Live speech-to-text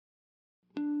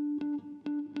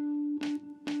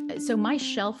So my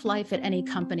shelf life at any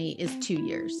company is 2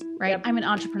 years, right? Yep. I'm an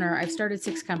entrepreneur. I've started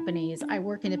 6 companies. I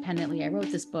work independently. I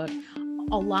wrote this book.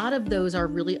 A lot of those are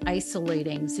really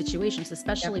isolating situations,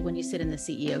 especially when you sit in the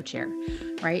CEO chair,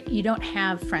 right? You don't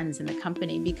have friends in the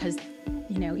company because,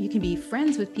 you can be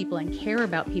friends with people and care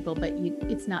about people, but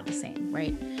it's not the same,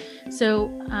 right? So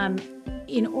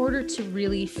in order to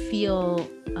really feel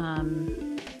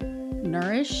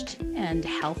nourished and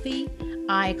healthy,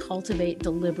 I cultivate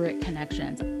deliberate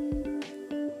connections.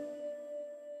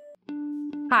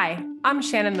 Hi, I'm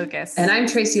Shannon Lucas. And I'm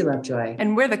Tracy Lovejoy.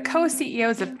 And we're the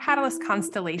co-CEOs of Catalyst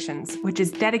Constellations, which is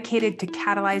dedicated to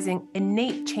catalyzing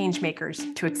innate change makers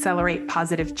to accelerate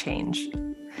positive change.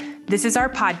 This is our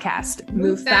podcast,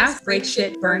 Move Fast, Break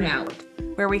Shit, Burn Out,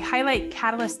 where we highlight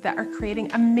catalysts that are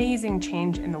creating amazing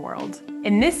change in the world.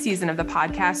 In this season of the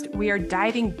podcast, we are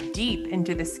diving deep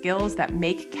into the skills that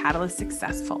make catalysts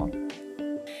successful.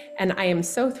 And I am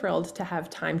so thrilled to have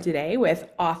time today with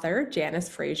author Janice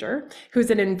Fraser, who's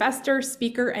an investor,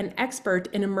 speaker, and expert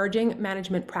in emerging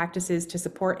management practices to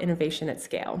support innovation at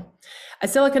scale. A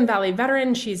Silicon Valley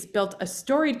veteran, she's built a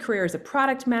storied career as a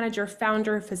product manager,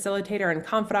 founder, facilitator, and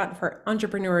confidant for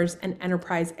entrepreneurs and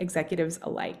enterprise executives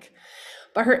alike.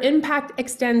 But her impact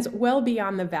extends well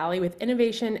beyond the Valley with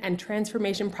innovation and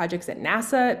transformation projects at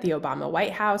NASA, the Obama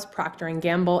White House, Procter &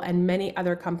 Gamble, and many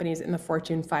other companies in the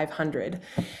Fortune 500.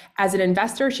 As an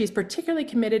investor, she's particularly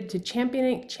committed to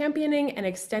championing and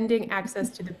extending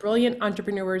access to the brilliant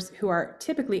entrepreneurs who are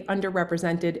typically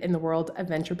underrepresented in the world of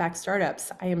venture-backed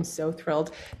startups. I am so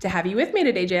thrilled to have you with me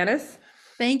today, Janice.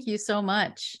 Thank you so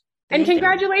much. And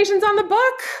congratulations on the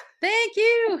book. Thank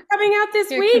you. It's coming out this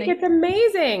week. It's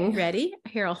amazing. Ready?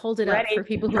 Here, I'll hold it up for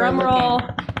people who are looking.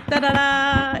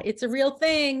 Ta-da-da! It's a real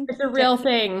thing. It's a real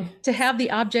thing. To have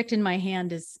the object in my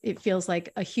hand it feels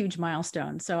like a huge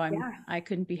milestone. So I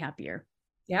couldn't be happier.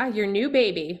 Yeah, your new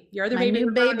baby. You're the baby.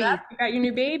 New baby. You got your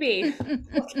new baby.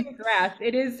 Congrats.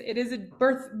 It is a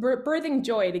birthing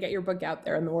joy to get your book out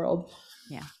there in the world.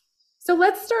 Yeah. So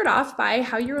let's start off by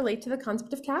how you relate to the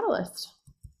concept of catalyst.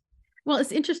 Well,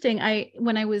 it's interesting.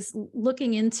 When I was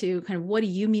looking into kind of what do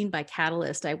you mean by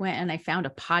catalyst, I went and I found a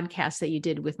podcast that you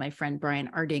did with my friend Brian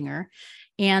Ardinger.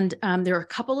 And there are a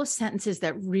couple of sentences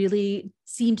that really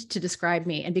seemed to describe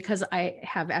me. And because I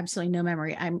have absolutely no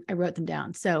memory, I wrote them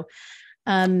down. So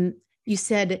you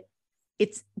said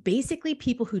it's basically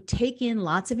people who take in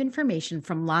lots of information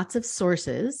from lots of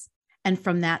sources. And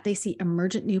from that, they see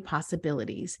emergent new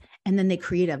possibilities, and then they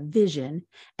create a vision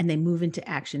and they move into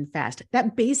action fast.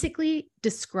 That basically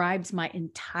describes my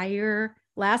entire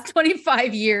last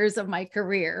 25 years of my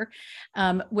career,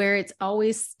 where it's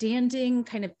always standing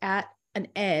kind of at an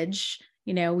edge.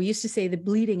 We used to say the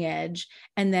bleeding edge,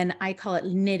 and then I call it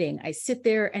knitting. I sit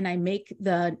there and I make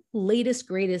the latest,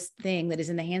 greatest thing that is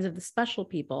in the hands of the special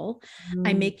people.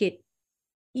 I make it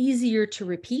easier to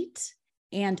repeat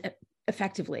and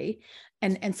effectively.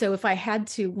 And so if I had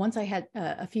to, once I had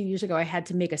a few years ago, I had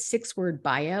to make a 6-word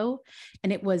bio,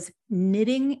 and it was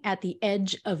knitting at the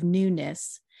edge of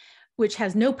newness, which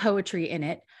has no poetry in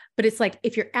it. But it's like,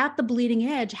 if you're at the bleeding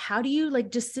edge, how do you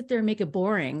just sit there and make it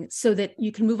boring so that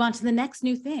you can move on to the next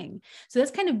new thing? So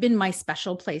that's kind of been my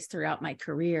special place throughout my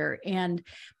career. And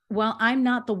while I'm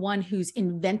not the one who's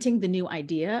inventing the new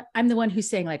idea, I'm the one who's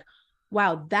saying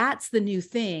wow, that's the new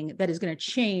thing that is going to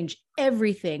change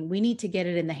everything. We need to get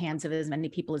it in the hands of as many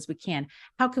people as we can.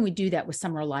 How can we do that with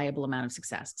some reliable amount of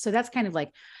success? So that's kind of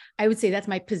I would say that's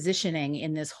my positioning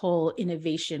in this whole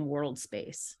innovation world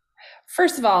space.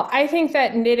 First of all, I think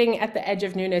that knitting at the edge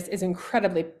of newness is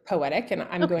incredibly poetic, and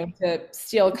I'm going to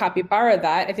steal, copy, borrow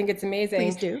that. I think it's amazing.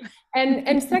 Please do.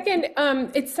 And second,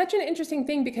 it's such an interesting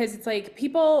thing because it's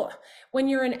people, when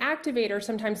you're an activator,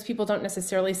 sometimes people don't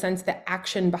necessarily sense the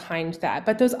action behind that.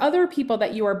 But those other people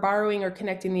that you are borrowing or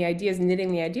connecting the ideas, knitting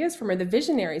the ideas from are the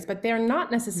visionaries, but they're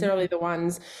not necessarily the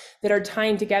ones that are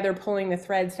tying together, pulling the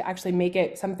threads to actually make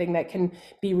it something that can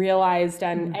be realized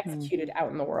and executed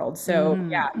out in the world. So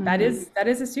that is a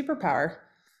superpower.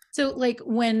 So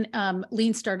when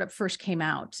Lean Startup first came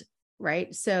out,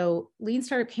 right? So Lean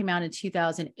Startup came out in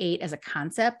 2008 as a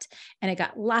concept, and it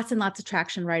got lots and lots of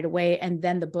traction right away. And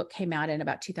then the book came out in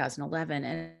about 2011,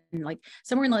 and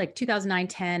somewhere in the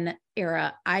 2009-10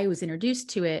 era, I was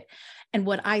introduced to it. And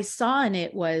what I saw in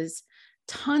it was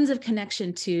tons of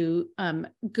connection to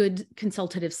good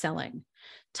consultative selling,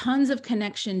 tons of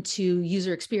connection to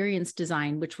user experience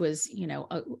design, which was,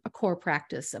 a core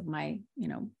practice of my,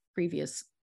 previous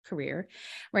career,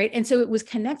 right? And so it was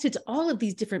connected to all of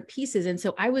these different pieces. And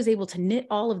so I was able to knit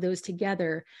all of those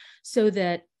together so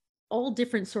that all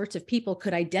different sorts of people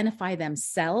could identify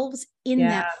themselves in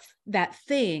that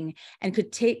thing and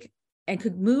could take and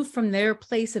could move from their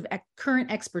place of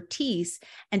current expertise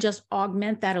and just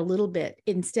augment that a little bit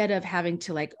instead of having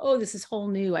to like, oh, this is whole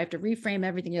new, I have to reframe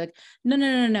everything. You're like,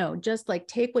 no. Just like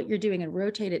take what you're doing and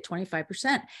rotate it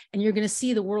 25% and you're going to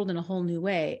see the world in a whole new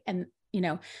way. And,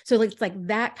 so it's like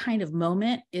that kind of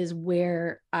moment is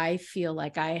where I feel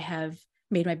like I have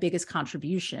made my biggest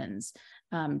contributions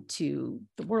to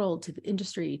the world, to the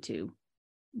industry, to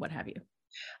what have you.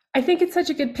 I think it's such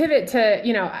a good pivot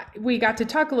to, we got to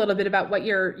talk a little bit about what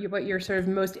your sort of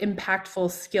most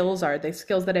impactful skills are, the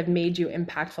skills that have made you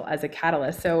impactful as a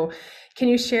catalyst. So can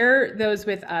you share those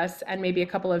with us and maybe a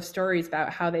couple of stories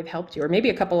about how they've helped you, or maybe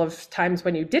a couple of times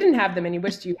when you didn't have them and you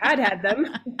wished you had them?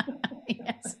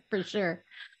 Yes, for sure.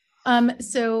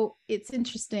 So it's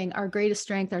interesting. Our greatest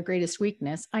strength, our greatest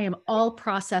weakness. I am all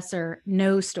processor,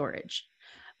 no storage.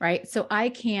 Right. So I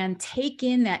can take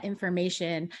in that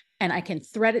information and I can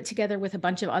thread it together with a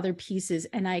bunch of other pieces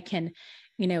and I can,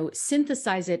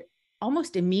 synthesize it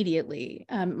almost immediately.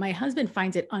 My husband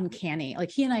finds it uncanny. Like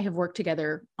he and I have worked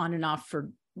together on and off for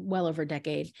well over a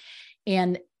decade.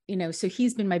 And, so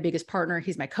he's been my biggest partner.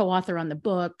 He's my co-author on the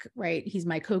book, right? He's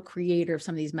my co-creator of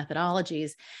some of these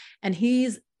methodologies. And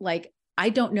he's like, I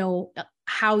don't know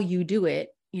how you do it.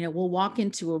 We'll walk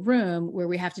into a room where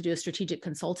we have to do a strategic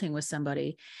consulting with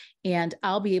somebody and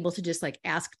I'll be able to just like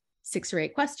ask 6 or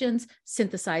 8 questions,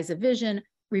 synthesize a vision,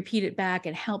 repeat it back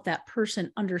and help that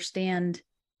person understand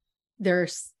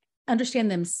themselves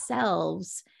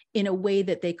in a way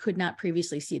that they could not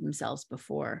previously see themselves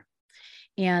before.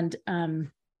 And,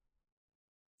 and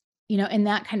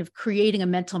that kind of creating a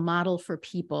mental model for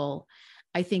people,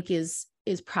 I think is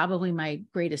probably my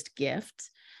greatest gift.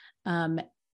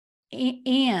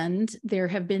 And there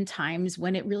have been times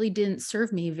when it really didn't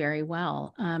serve me very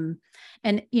well. And,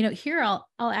 here I'll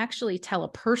actually tell a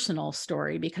personal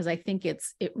story because I think it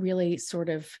really sort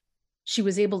of, she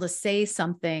was able to say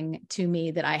something to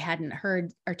me that I hadn't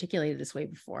heard articulated this way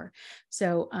before.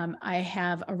 So I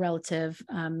have a relative,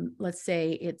 let's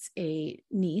say it's a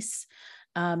niece,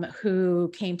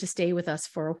 who came to stay with us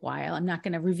for a while. I'm not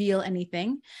going to reveal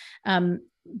anything,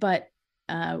 but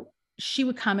she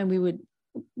would come and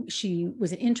she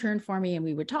was an intern for me and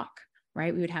we would talk,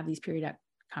 right? We would have these periodic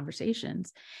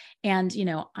conversations. And,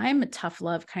 I'm a tough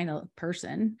love kind of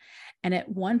person. And at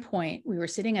one point we were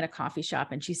sitting at a coffee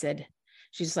shop and she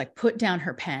just like put down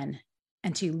her pen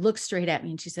and she looked straight at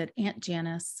me and she said, Aunt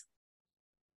Janice,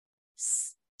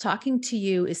 talking to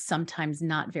you is sometimes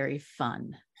not very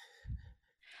fun.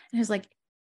 And I was like,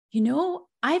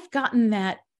 I've gotten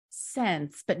that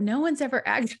sense, but no one's ever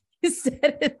actually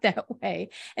said it that way.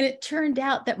 And it turned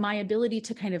out that my ability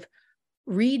to kind of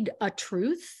read a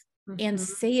truth and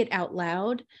say it out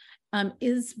loud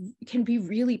can be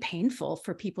really painful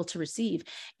for people to receive.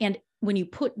 And when you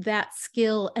put that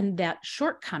skill and that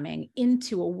shortcoming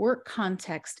into a work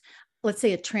context, let's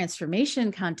say a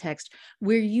transformation context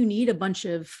where you need a bunch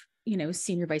of,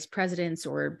 senior vice presidents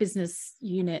or business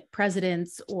unit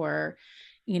presidents or,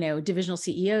 divisional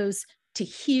CEOs to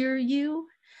hear you,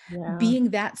 being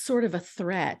that sort of a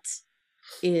threat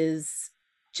is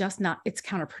just not, it's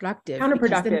counterproductive.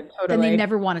 Totally. Then they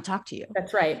never want to talk to you.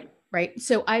 That's right. Right.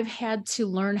 So I've had to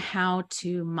learn how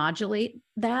to modulate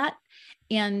that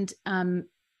and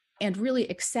really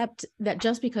accept that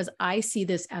just because I see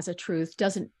this as a truth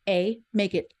doesn't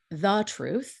make it the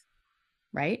truth,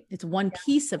 right? It's one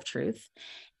piece of truth.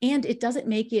 And it doesn't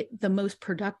make it the most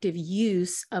productive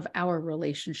use of our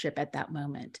relationship at that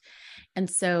moment. And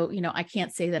so, I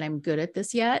can't say that I'm good at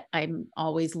this yet. I'm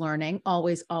always learning,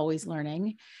 always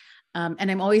learning.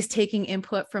 And I'm always taking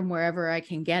input from wherever I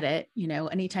can get it.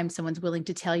 Anytime someone's willing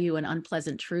to tell you an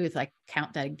unpleasant truth, I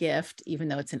count that a gift, even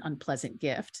though it's an unpleasant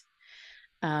gift.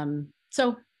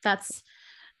 So that's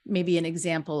maybe an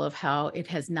example of how it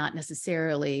has not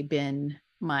necessarily been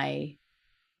my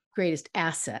greatest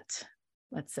asset,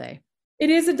 let's say. It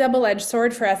is a double-edged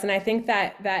sword for us. And I think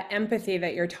that empathy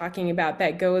that you're talking about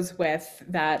that goes with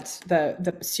that,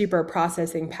 the super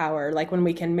processing power, like when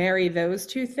we can marry those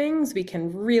two things, we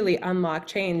can really unlock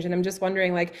change. And I'm just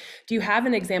wondering, like, do you have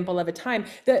an example of a time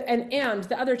and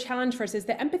the other challenge for us is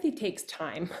that empathy takes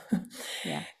time.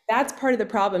 Yeah. That's part of the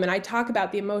problem. And I talk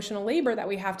about the emotional labor that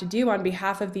we have to do on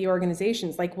behalf of the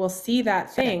organizations. Like we'll see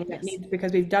that thing that needs,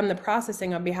 because we've done the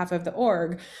processing on behalf of the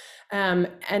org.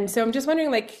 And so I'm just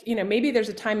wondering, like, maybe there's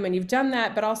a time when you've done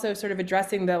that, but also sort of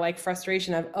addressing the like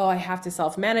frustration of, I have to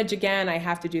self-manage again. I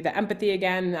have to do the empathy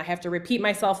again. I have to repeat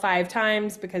myself 5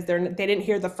 times because they didn't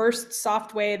hear the first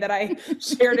soft way that I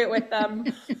shared it with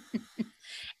them.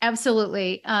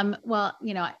 Absolutely. Well,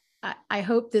 I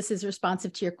hope this is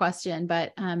responsive to your question,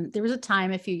 but there was a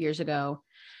time a few years ago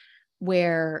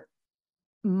where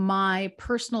my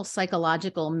personal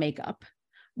psychological makeup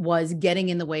was getting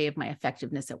in the way of my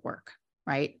effectiveness at work,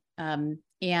 right?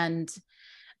 And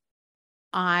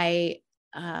I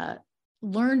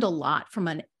learned a lot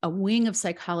from a wing of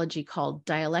psychology called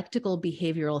dialectical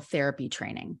behavioral therapy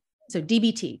training. So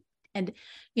DBT. And,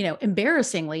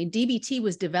 embarrassingly, DBT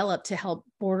was developed to help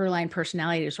borderline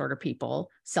personality disorder people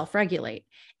self-regulate.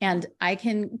 And I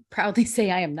can proudly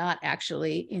say I am not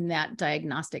actually in that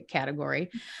diagnostic category,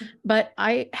 but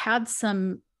I had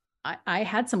some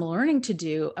learning to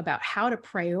do about how to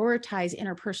prioritize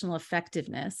interpersonal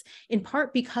effectiveness, in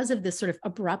part because of this sort of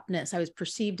abruptness. I was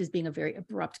perceived as being a very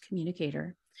abrupt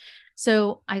communicator.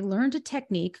 So I learned a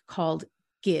technique called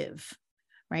GIVE,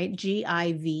 right?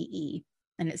 GIVE.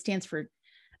 And it stands for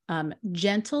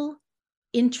gentle,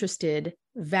 interested,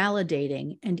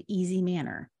 validating, and easy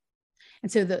manner.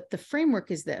 And so the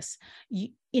framework is this.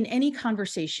 In any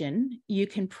conversation, you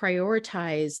can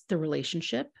prioritize the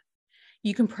relationship.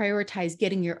 You can prioritize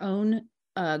getting your own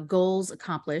goals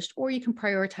accomplished, or you can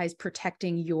prioritize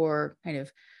protecting your kind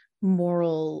of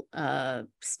moral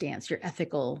stance, your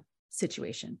ethical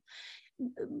situation.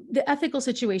 The ethical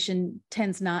situation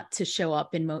tends not to show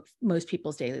up in most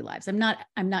people's daily lives. I'm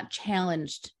not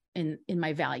challenged in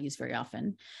my values very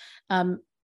often.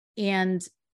 And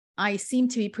I seem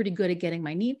to be pretty good at getting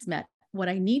my needs met. What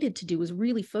I needed to do was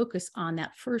really focus on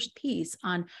that first piece,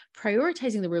 on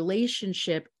prioritizing the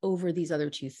relationship over these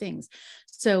other two things.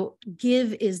 So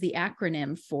GIVE is the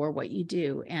acronym for what you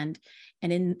do. And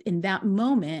in that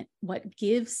moment, what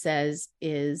GIVE says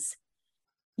is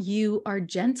you are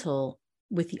gentle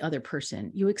with the other person.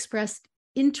 You express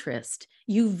interest.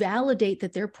 You validate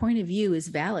that their point of view is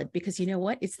valid, because you know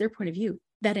what? It's their point of view.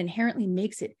 That inherently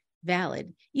makes it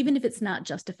valid, even if it's not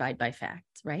justified by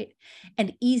facts, right?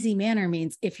 And easy manner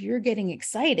means if you're getting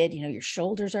excited, your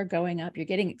shoulders are going up, you're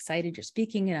getting excited, you're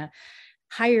speaking in a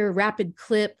higher rapid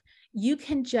clip, you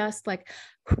can just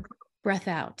breath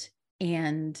out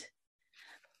and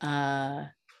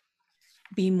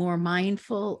be more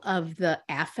mindful of the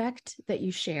affect that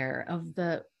you share, of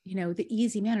the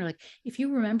easy manner. Like if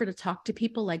you remember to talk to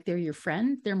people like they're your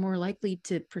friend, they're more likely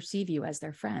to perceive you as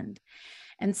their friend.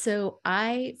 And so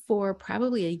I, for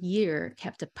probably a year,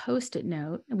 kept a Post-it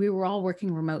note. We were all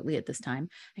working remotely at this time.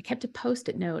 I kept a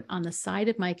Post-it note on the side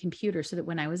of my computer so that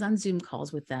when I was on Zoom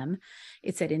calls with them,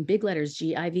 it said in big letters,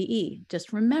 GIVE,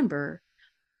 just remember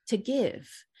to give.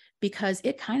 Because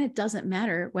it kind of doesn't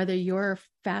matter whether your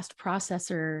fast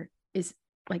processor is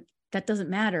that doesn't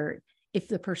matter if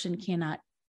the person cannot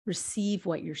receive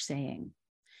what you're saying.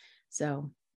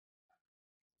 So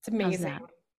it's amazing. How's that?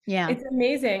 Yeah. It's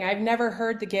amazing. I've never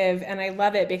heard the GIVE, and I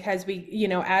love it because we,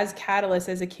 as Catalyst,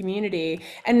 as a community,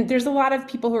 and there's a lot of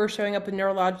people who are showing up with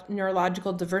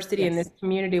neurological diversity in this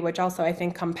community, which also I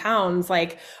think compounds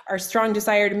our strong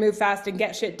desire to move fast and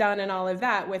get shit done and all of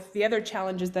that with the other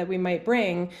challenges that we might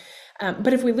bring.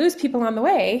 But if we lose people on the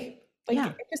way,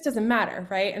 it just doesn't matter,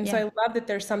 right? And so I love that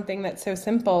there's something that's so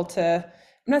simple I'm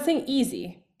not saying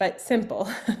easy, but simple.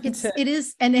 It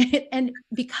is. And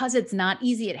because it's not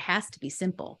easy, it has to be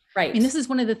simple. Right. And this is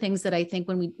one of the things that I think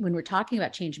when we're talking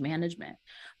about change management,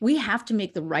 we have to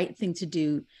make the right thing to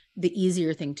do the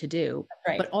easier thing to do.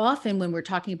 Right. But often when we're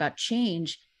talking about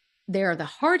change, they're the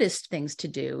hardest things to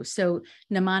do. So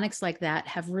mnemonics like that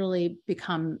have really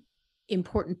become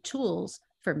important tools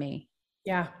for me.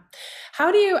 Yeah.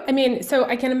 So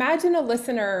I can imagine a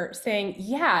listener saying,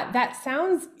 yeah, that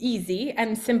sounds easy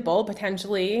and simple,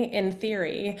 potentially in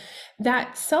theory.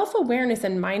 That self-awareness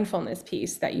and mindfulness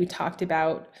piece that you talked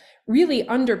about really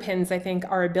underpins, I think,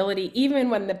 our ability,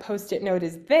 even when the Post-it note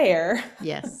is there.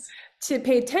 Yes. To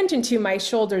pay attention to my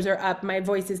shoulders are up, my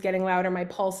voice is getting louder, my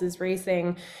pulse is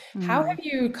racing. How have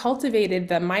you cultivated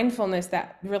the mindfulness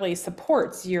that really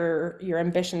supports your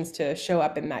ambitions to show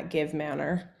up in that GIVE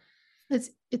manner?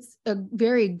 It's a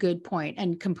very good point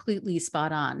and completely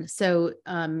spot on. So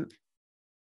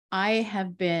I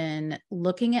have been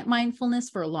looking at mindfulness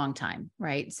for a long time,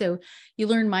 right? So you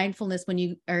learn mindfulness when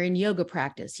you are in yoga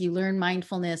practice. You learn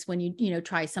mindfulness when you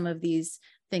try some of these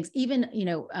things. Even,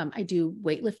 I do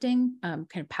weightlifting, kind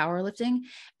of powerlifting,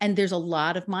 and there's a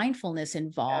lot of mindfulness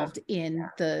involved in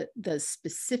the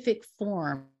specific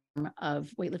form of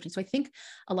weightlifting. So I think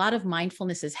a lot of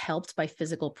mindfulness is helped by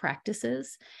physical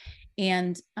practices.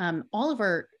 And all of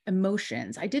our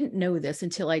emotions, I didn't know this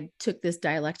until I took this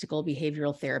dialectical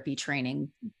behavioral therapy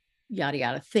training, yada,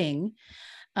 yada thing.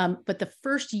 But the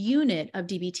first unit of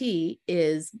DBT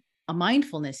is a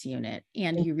mindfulness unit,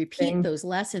 and you repeat those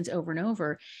lessons over and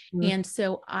over. And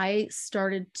so I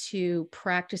started to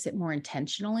practice it more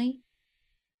intentionally.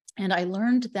 And I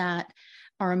learned that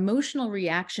our emotional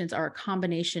reactions are a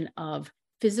combination of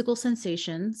physical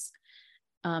sensations,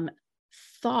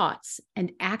 thoughts,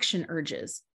 and action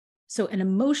urges. So an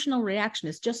emotional reaction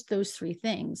is just those three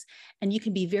things. And you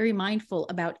can be very mindful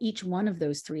about each one of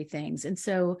those three things. And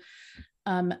so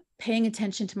paying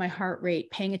attention to my heart rate,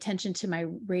 paying attention to my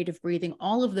rate of breathing,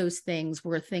 all of those things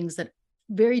were things that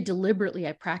very deliberately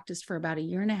I practiced for about 1.5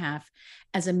 years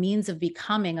as a means of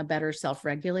becoming a better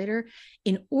self-regulator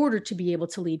in order to be able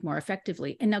to lead more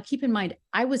effectively. And now keep in mind,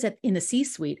 I was in the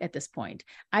C-suite at this point.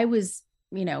 I was,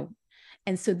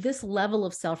 and so this level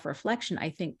of self-reflection,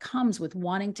 I think, comes with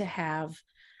wanting to have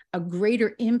a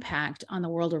greater impact on the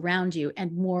world around you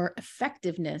and more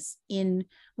effectiveness in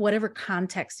whatever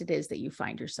context it is that you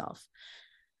find yourself.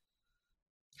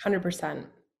 100%.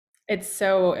 It's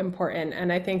so important.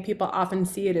 And I think people often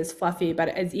see it as fluffy, but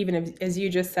as you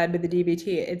just said with the DBT,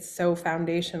 it's so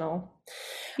foundational.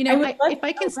 If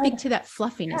I can speak to that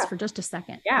fluffiness for just a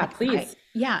second. Yeah, please.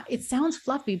 It sounds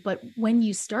fluffy, but when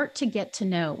you start to get to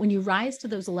know, when you rise to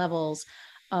those levels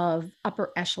of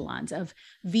upper echelons of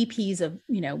VPs of,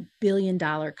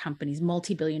 billion-dollar companies,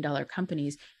 multi-billion-dollar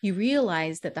companies, you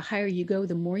realize that the higher you go,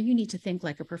 the more you need to think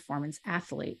like a performance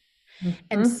athlete. Mm-hmm.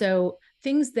 And so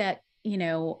things that,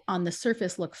 on the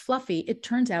surface look fluffy, it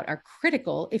turns out are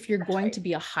critical if you're going to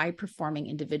be a high performing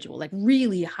individual, like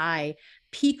really high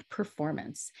peak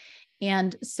performance.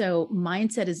 And so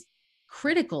mindset is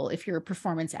critical if you're a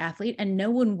performance athlete, and no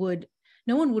one would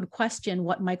question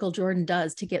what Michael Jordan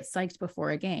does to get psyched before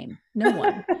a game. No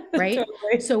one, right?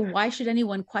 Totally. So why should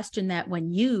anyone question that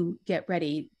when you get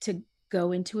ready to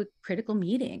go into a critical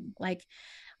meeting? Like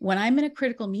when I'm in a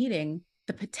critical meeting,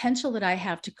 the potential that I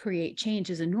have to create change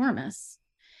is enormous.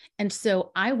 And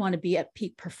so I want to be at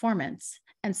peak performance.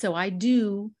 And so I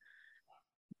do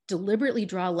deliberately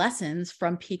draw lessons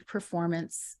from peak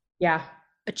performance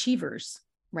achievers,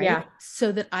 right? Yeah.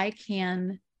 So that I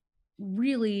can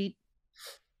really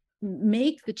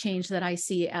make the change that I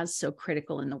see as so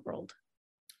critical in the world.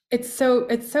 It's so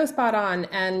spot on.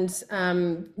 And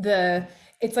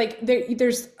it's like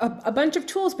there's a bunch of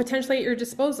tools potentially at your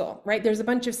disposal, right? There's a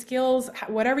bunch of skills,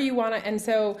 whatever you want to. And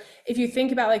so if you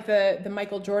think about like the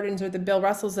Michael Jordans or the Bill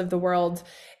Russells of the world,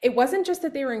 it wasn't just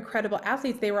that they were incredible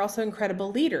athletes, they were also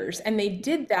incredible leaders. And they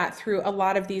did that through a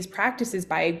lot of these practices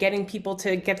by getting people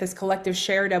to get this collective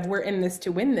shared of we're in this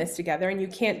to win this together. And you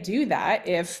can't do that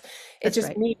if it's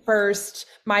just me first,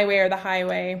 my way or the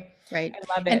highway. Right.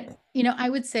 I love it. And, I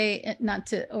would say, not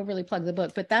to overly plug the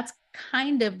book, but that's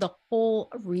kind of the whole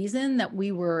reason that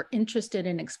we were interested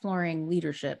in exploring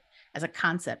leadership as a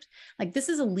concept. Like this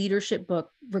is a leadership book,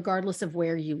 regardless of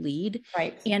where you lead.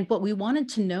 Right. And what we wanted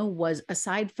to know was,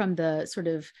 aside from the sort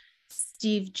of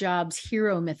Steve Jobs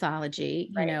hero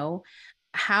mythology,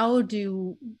 how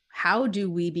do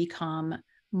we become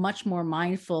much more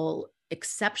mindful,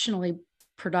 exceptionally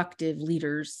productive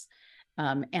leaders?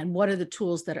 And what are the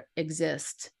tools that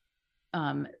exist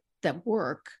that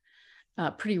work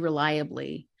pretty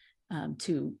reliably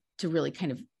to really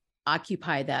kind of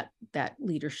occupy that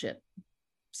leadership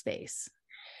space?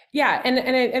 Yeah, and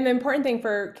the important thing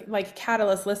for like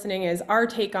Catalyst listening is our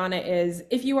take on it is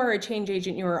if you are a change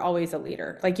agent, you are always a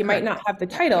leader. Like you might not have the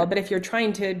title, but if you're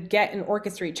trying to get and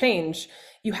orchestrate change,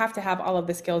 you have to have all of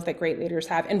the skills that great leaders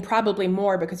have, and probably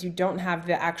more because you don't have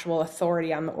the actual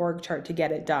authority on the org chart to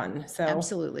get it done. So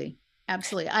absolutely.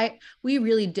 We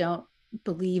really don't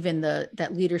believe in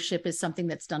that leadership is something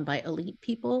that's done by elite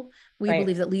people. We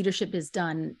believe that leadership is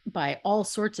done by all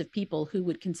sorts of people who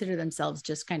would consider themselves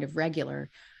just kind of regular,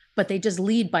 but they just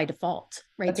lead by default,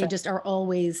 right? That's they just are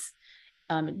always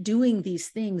doing these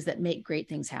things that make great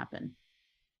things happen.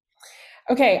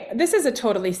 Okay, this is a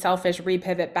totally selfish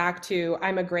repivot back to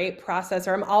I'm a great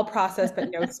processor. I'm all process,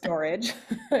 but no storage.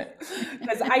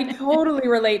 Because I totally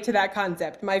relate to that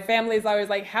concept. My family is always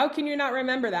like, how can you not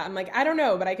remember that? I'm like, I don't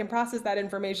know, but I can process that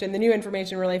information, the new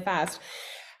information really fast.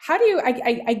 How do you,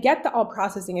 I get the all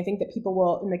processing. I think that people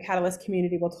will, in the Catalyst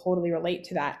community, will totally relate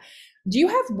to that. Do you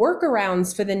have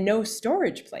workarounds for the no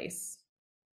storage place?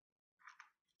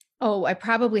 Oh, I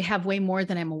probably have way more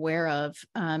than I'm aware of.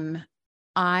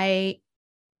 I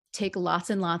take lots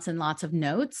and lots and lots of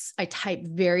notes. I type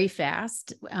very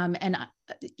fast. And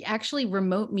actually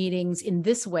remote meetings in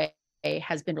this way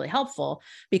has been really helpful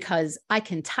because I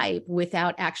can type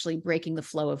without actually breaking the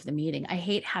flow of the meeting. I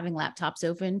hate having laptops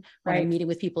open when I'm meeting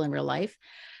with people in real life.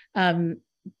 So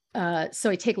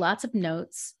I take lots of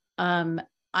notes.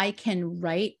 I can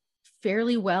write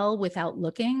fairly well without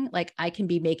looking. Like I can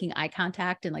be making eye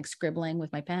contact and like scribbling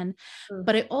with my pen,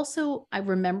 but I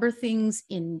remember things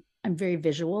I'm very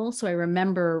visual. So I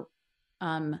remember,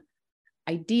 I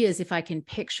ideas if I can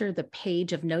picture the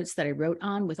page of notes that I wrote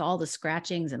on with all the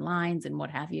scratchings and lines and what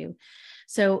have you.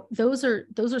 So those are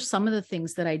some of the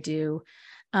things that I do.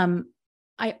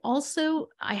 I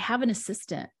have an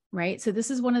assistant, right? So this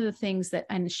is one of the things that,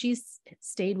 and she's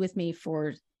stayed with me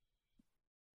for,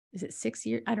 is it 6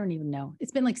 years? I don't even know.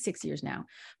 It's been like 6 years now,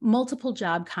 multiple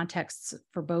job contexts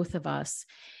for both of us.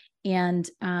 And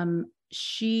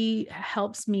she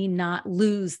helps me not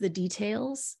lose the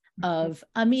details of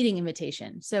a meeting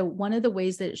invitation. So one of the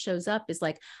ways that it shows up is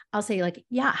like, I'll say like,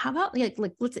 yeah, how about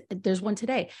like there's one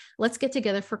today. Let's get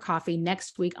together for coffee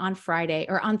next week on Friday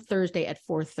or on Thursday at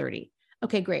 4:30.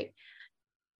 Okay, great.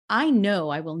 I know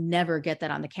I will never get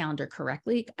that on the calendar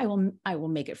correctly. I will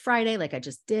make it Friday like I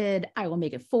just did. I will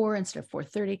make it 4 instead of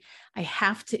 4:30. I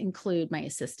have to include my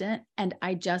assistant, and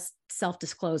I just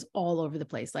self-disclose all over the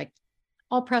place. Like,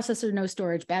 all processor, no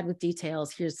storage, bad with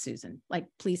details. Here's Susan. Like,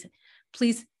 please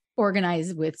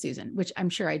organize with Susan, which I'm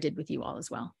sure I did with you all as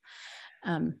well.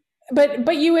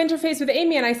 But you interface with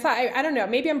Amy, and I don't know,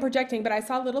 maybe I'm projecting, but I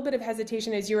saw a little bit of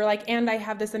hesitation as you were like, and I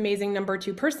have this amazing number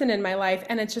 2 person in my life.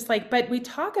 And it's just like, but we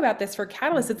talk about this for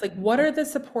Catalyst. It's like, what are the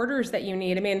supporters that you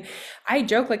need? I mean, I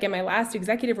joke, like in my last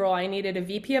executive role, I needed a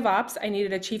VP of ops, I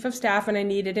needed a chief of staff, and I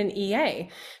needed an EA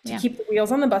to keep the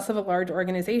wheels on the bus of a large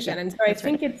organization. And so I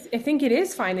think it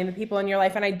is finding the people in your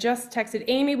life. And I just texted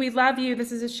Amy, we love you.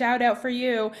 This is a shout out for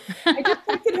you. I just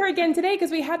texted her again today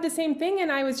because we had the same thing.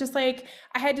 And I was just like,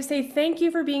 I had to say, thank you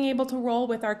for being able to roll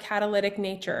with our catalytic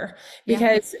nature,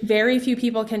 because very few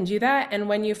people can do that. And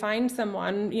when you find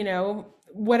someone, you know,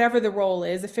 whatever the role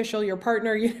is, official, your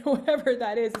partner, you know, whatever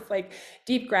that is, it's like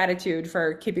deep gratitude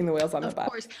for keeping the wheels on the bus.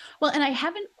 Of course. Well, and I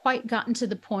haven't quite gotten to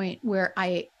the point where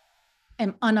I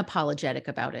am unapologetic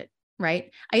about it,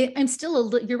 right? I'm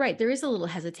still you're right. There is a little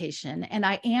hesitation, and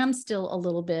I am still a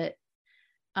little bit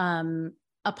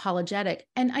apologetic.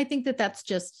 And I think that that's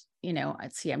just, you know,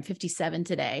 let's see, I'm 57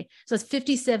 today. So it's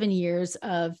 57 years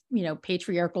of, you know,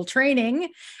 patriarchal training,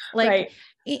 like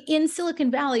in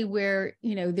Silicon Valley, where,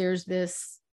 you know, there's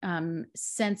this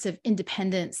sense of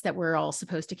independence that we're all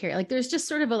supposed to carry. Like, there's just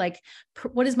sort of a, like,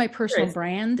 what is my personal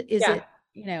brand? Is it,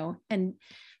 you know, and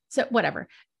so whatever.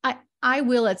 I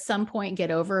will at some point get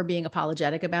over being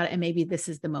apologetic about it. And maybe this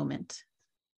is the moment.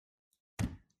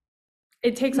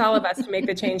 It takes all of us to make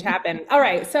the change happen. All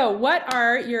right. So what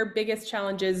are your biggest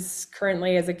challenges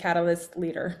currently as a Catalyst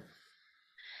leader?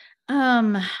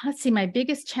 Let's see. My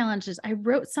biggest challenges, I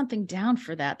wrote something down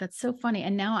for that. That's so funny.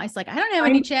 And now I was like, I don't have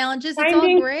any challenges. It's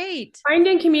all great.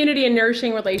 Finding community and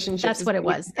nourishing relationships. That's what it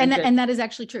was. And that is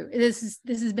actually true. This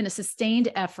has been a sustained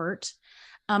effort.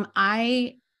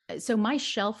 So my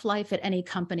shelf life at any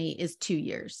company is 2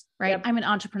 years, right? Yep. I'm an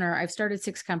entrepreneur. I've started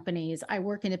 6 companies. I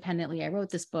work independently. I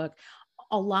wrote this book.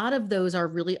 A lot of those are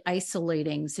really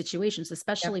isolating situations,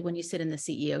 especially when you sit in the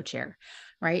CEO chair,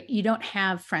 right? You don't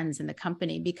have friends in the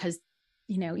company because,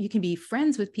 you know, you can be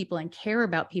friends with people and care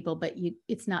about people, but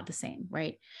it's not the same,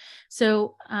 right?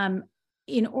 So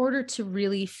in order to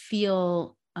really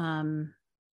feel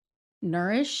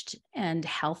nourished and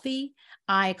healthy,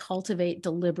 I cultivate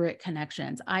deliberate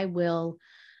connections. I will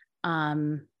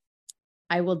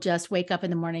just wake up in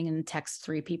the morning and text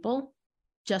 3 people.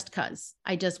 Just cause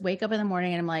I just wake up in the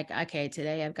morning and I'm like, okay,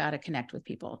 today I've got to connect with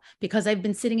people, because I've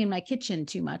been sitting in my kitchen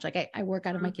too much. Like I work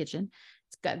out of my kitchen.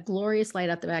 It's got glorious light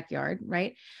out the backyard.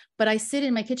 Right. But I sit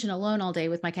in my kitchen alone all day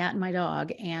with my cat and my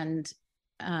dog. And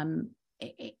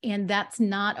that's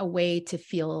not a way to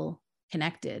feel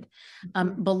connected.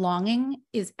 Belonging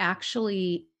is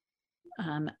actually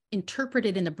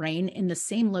interpreted in the brain in the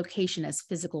same location as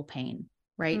physical pain.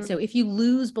 Right. So if you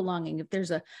lose belonging, if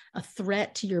there's a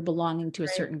threat to your belonging to a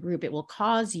certain group, it will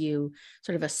cause you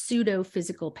sort of a pseudo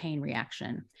physical pain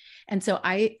reaction. And so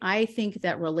I think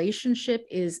that relationship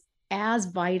is as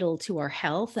vital to our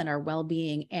health and our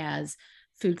well-being as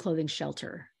food, clothing,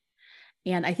 shelter.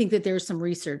 And I think that there's some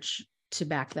research to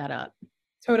back that up.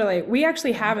 Totally. We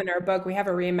actually have in our book, we have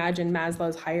a reimagined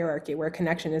Maslow's hierarchy where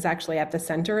connection is actually at the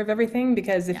center of everything,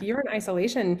 because if you're in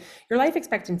isolation, your life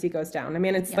expectancy goes down. I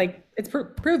mean, it's like, it's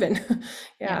proven.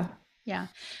 Yeah.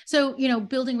 So, you know,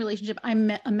 building relationship,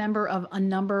 I'm a member of a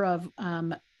number of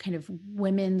kind of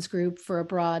women's group for a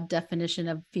broad definition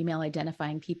of female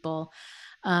identifying people.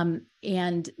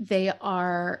 And they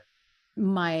are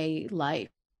my life.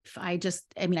 I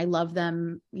love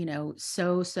them, you know,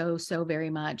 so very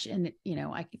much. And, you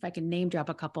know, if I can name drop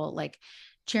a couple, like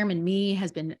Chairman Me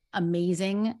has been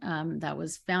amazing. That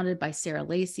was founded by Sarah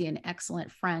Lacey, an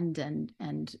excellent friend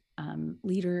and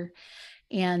leader.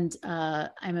 And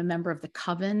I'm a member of the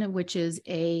Coven, which is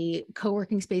a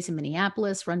co-working space in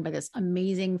Minneapolis run by this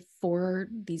amazing 4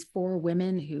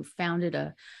 women who founded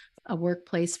a a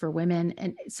workplace for women.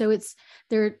 And so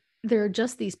there are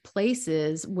just these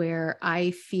places where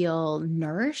I feel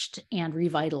nourished and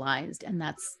revitalized. And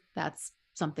that's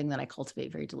something that I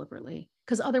cultivate very deliberately,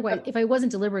 because otherwise, if I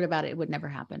wasn't deliberate about it, it would never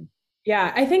happen.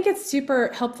 Yeah, I think it's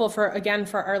super helpful for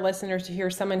our listeners to hear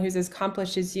someone who's as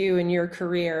accomplished as you in your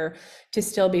career to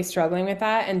still be struggling with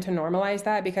that and to normalize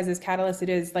that, because as Catalyst, it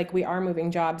is like we are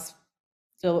moving jobs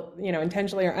still,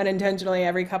 intentionally or unintentionally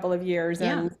every couple of years.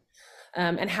 Yeah.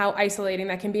 And how isolating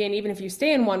that can be. And even if you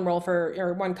stay in one role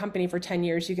or one company for 10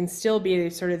 years, you can still be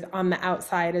sort of on the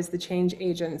outside as the change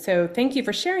agent. So thank you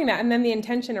for sharing that. And then the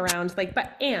intention around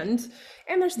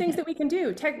and there's things that we can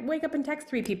do. Wake up and text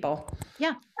 3 people.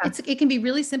 Yeah. It can be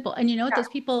really simple. And those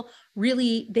people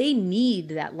really, they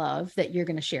need that love that you're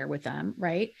going to share with them.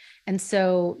 Right. And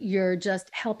so you're just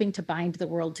helping to bind the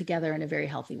world together in a very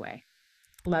healthy way.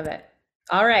 Love it.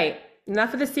 All right.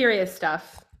 Enough of the serious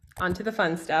stuff. On to the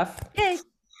fun stuff. Yay.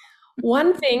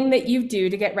 One thing that you do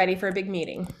to get ready for a big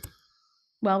meeting.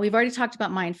 Well, we've already talked about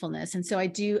mindfulness. And so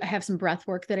I have some breath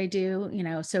work that I do,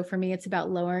 so for me, it's about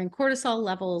lowering cortisol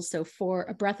levels. So for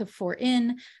a breath of 4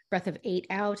 in, breath of 8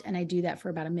 out. And I do that for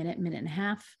about a minute and a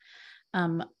half.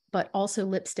 But also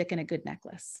lipstick and a good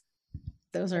necklace.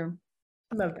 Those are.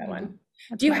 I love that one.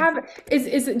 Do you have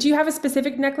a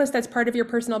specific necklace that's part of your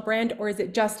personal brand, or is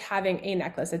it just having a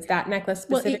necklace? It's that necklace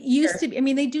specific? Well, it used to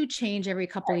be, they do change every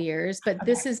couple of years, but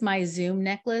this is my Zoom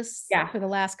necklace for the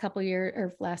last couple of years,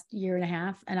 or last year and a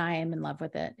half. And I am in love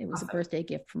with it. It was a birthday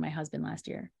gift from my husband last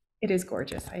year. It is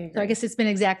gorgeous. I agree. So I guess it's been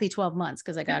exactly 12 months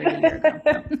because I got it a year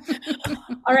ago.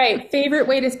 All right. Favorite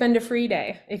way to spend a free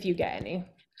day, if you get any?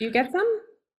 Do you get some?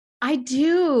 I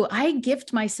do. I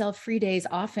gift myself free days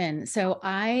often. So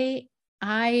I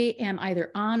am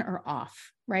either on or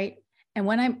off, right? And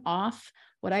when I'm off,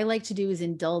 what I like to do is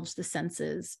indulge the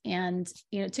senses. And,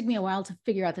 it took me a while to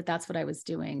figure out that that's what I was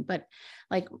doing. But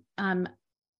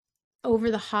over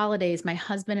the holidays, my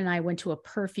husband and I went to a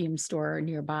perfume store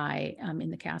nearby in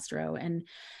the Castro,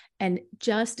 and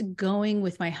just going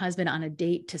with my husband on a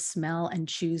date to smell and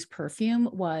choose perfume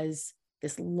was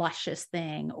this luscious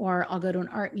thing. Or I'll go to an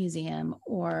art museum,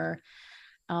 or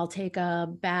I'll take a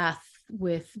bath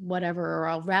with whatever, or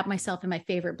I'll wrap myself in my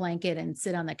favorite blanket and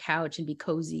sit on the couch and be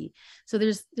cozy. So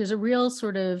there's a real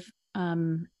sort of,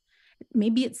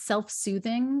 maybe it's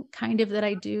self-soothing kind of that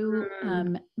I do.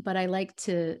 But I like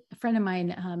to, a friend of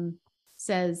mine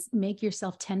says, make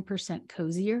yourself 10%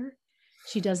 cozier.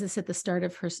 She does this at the start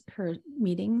of her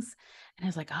meetings. And I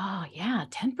was like, oh yeah,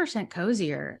 10%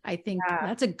 cozier. I think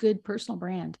that's a good personal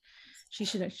brand. She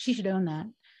should own that.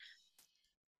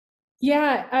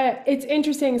 Yeah, it's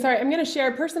interesting. Sorry, I'm going to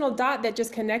share a personal dot that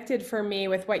just connected for me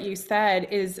with what you said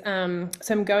is, so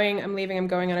I'm going on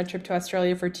a trip to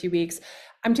Australia for 2 weeks.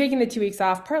 I'm taking the 2 weeks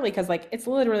off partly because it's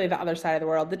literally the other side of the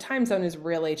world. The time zone is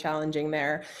really challenging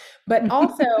there. But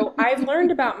also I've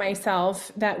learned about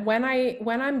myself that when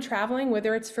I'm traveling,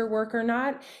 whether it's for work or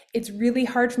not, it's really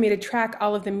hard for me to track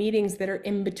all of the meetings that are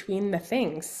in between the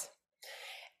things.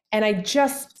 And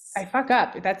I fuck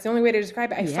up. That's the only way to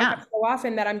describe it. I fuck up so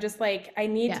often that I'm just I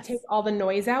need to take all the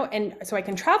noise out. And so I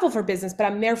can travel for business, but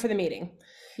I'm there for the meeting.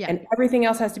 Yeah. And everything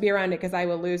else has to be around it because I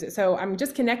will lose it. So I'm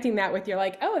just connecting that with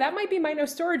oh, that might be my no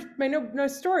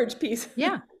storage piece.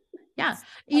 Yeah. Yeah.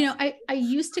 I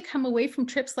used to come away from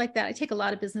trips like that. I take a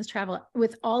lot of business travel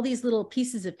with all these little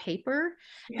pieces of paper.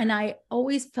 Yeah. And I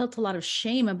always felt a lot of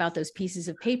shame about those pieces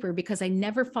of paper because I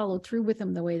never followed through with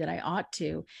them the way that I ought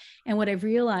to. And what I've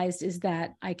realized is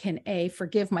that I can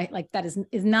forgive that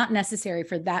is not necessary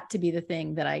for that to be the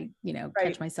thing that I,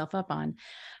 catch myself up on.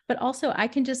 But also I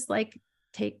can just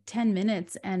take 10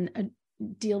 minutes and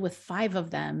deal with 5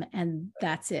 of them, and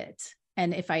that's it.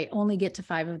 And if I only get to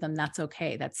 5 of them, that's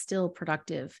okay. That's still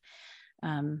productive.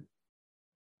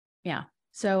 Yeah.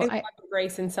 So I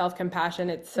grace and self-compassion.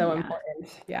 It's so important.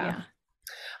 Yeah.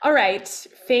 All right.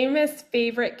 Famous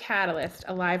favorite catalyst,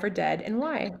 alive or dead, and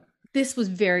why? This was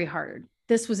very hard.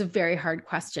 This was a very hard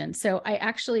question. So I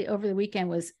actually, over the weekend,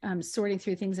 was sorting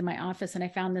through things in my office, and I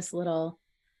found this little,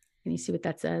 can you see what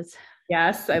that says?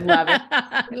 Yes, I love it.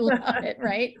 I love it.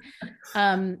 Right.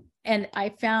 And I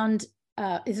found,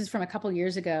 this is from a couple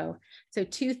years ago. So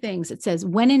 2 things. It says,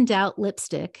 when in doubt,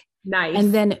 lipstick. Nice.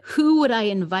 And then who would I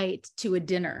invite to a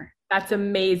dinner? That's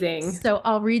amazing. So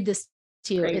I'll read this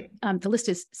to you. The list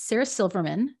is Sarah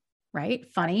Silverman, right?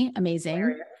 Funny, amazing.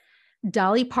 Hilarious.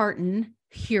 Dolly Parton,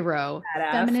 hero,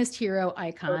 badass. Feminist hero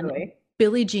icon. Totally.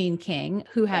 Billie Jean King,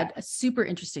 who had a super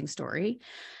interesting story.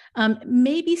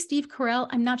 Maybe Steve Carell.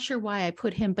 I'm not sure why I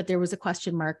put him, but there was a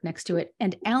question mark next to it.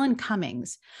 And Alan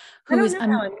Cummings, who is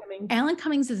Alan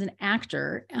Cummings is an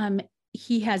actor.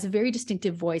 he has a very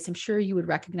distinctive voice. I'm sure you would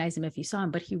recognize him if you saw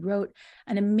him, but he wrote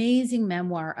an amazing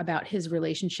memoir about his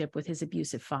relationship with his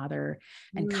abusive father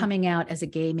and coming out as a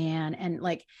gay man. And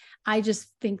like, I just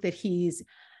think that he's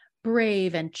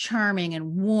brave and charming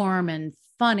and warm and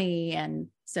funny. And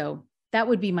so that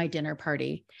would be my dinner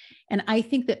party. And I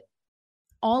think that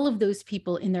all of those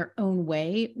people in their own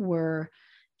way were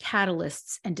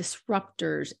catalysts and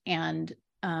disruptors and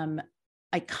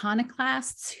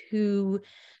iconoclasts who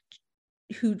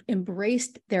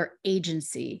embraced their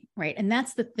agency, right? And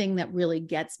that's the thing that really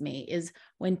gets me, is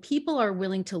when people are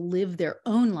willing to live their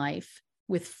own life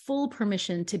with full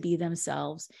permission to be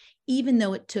themselves, even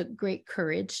though it took great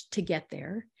courage to get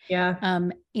there. Yeah.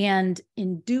 And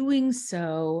in doing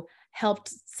so,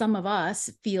 helped some of us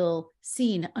feel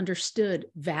seen, understood,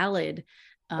 valid,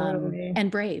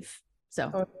 and brave. So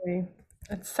totally.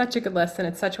 It's such a good list, and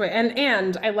it's such a way.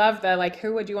 And I love the, like,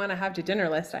 who would you want to have to dinner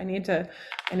list? I need to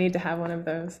have one of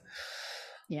those.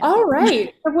 Yeah. All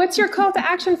right. What's your call to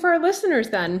action for our listeners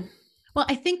then? Well,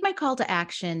 I think my call to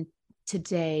action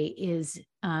today is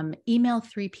email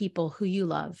 3 people who you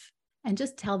love and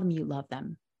just tell them you love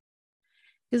them.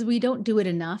 Because we don't do it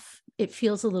enough. It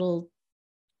feels a little,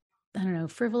 I don't know,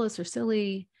 frivolous or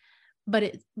silly, but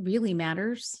it really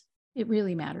matters. It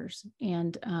really matters.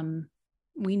 And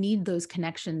we need those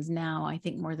connections now, I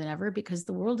think, more than ever, because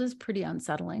the world is pretty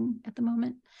unsettling at the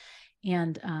moment.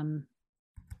 And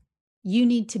you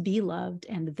need to be loved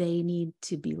and they need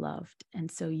to be loved. And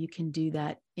so you can do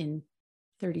that in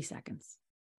 30 seconds.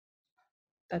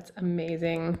 That's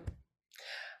amazing.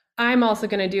 I'm also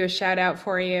going to do a shout out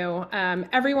for you.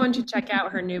 Everyone should check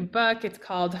out her new book. It's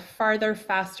called Farther,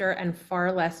 Faster, and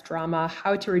Far Less Drama: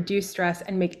 How to Reduce Stress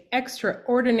and Make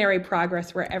Extraordinary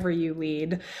Progress Wherever You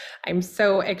Lead. I'm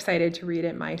so excited to read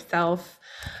it myself.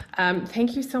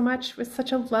 Thank you so much. It was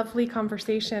such a lovely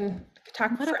conversation. I could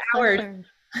talk for hours.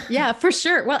 Yeah, for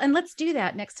sure. Well, and let's do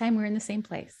that next time we're in the same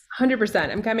place.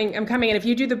 100%. I'm coming. And if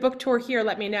you do the book tour here,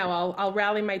 let me know. I'll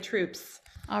rally my troops.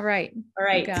 All right.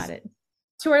 You got it.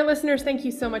 To our listeners, thank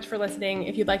you so much for listening.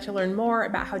 If you'd like to learn more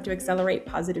about how to accelerate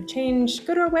positive change,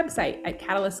 go to our website at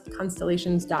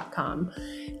catalystconstellations.com.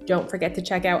 Don't forget to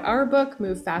check out our book,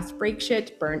 Move Fast, Break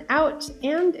Shit, Burn Out.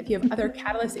 And if you have other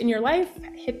catalysts in your life,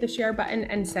 hit the share button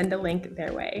and send a link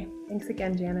their way. Thanks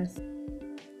again, Janice.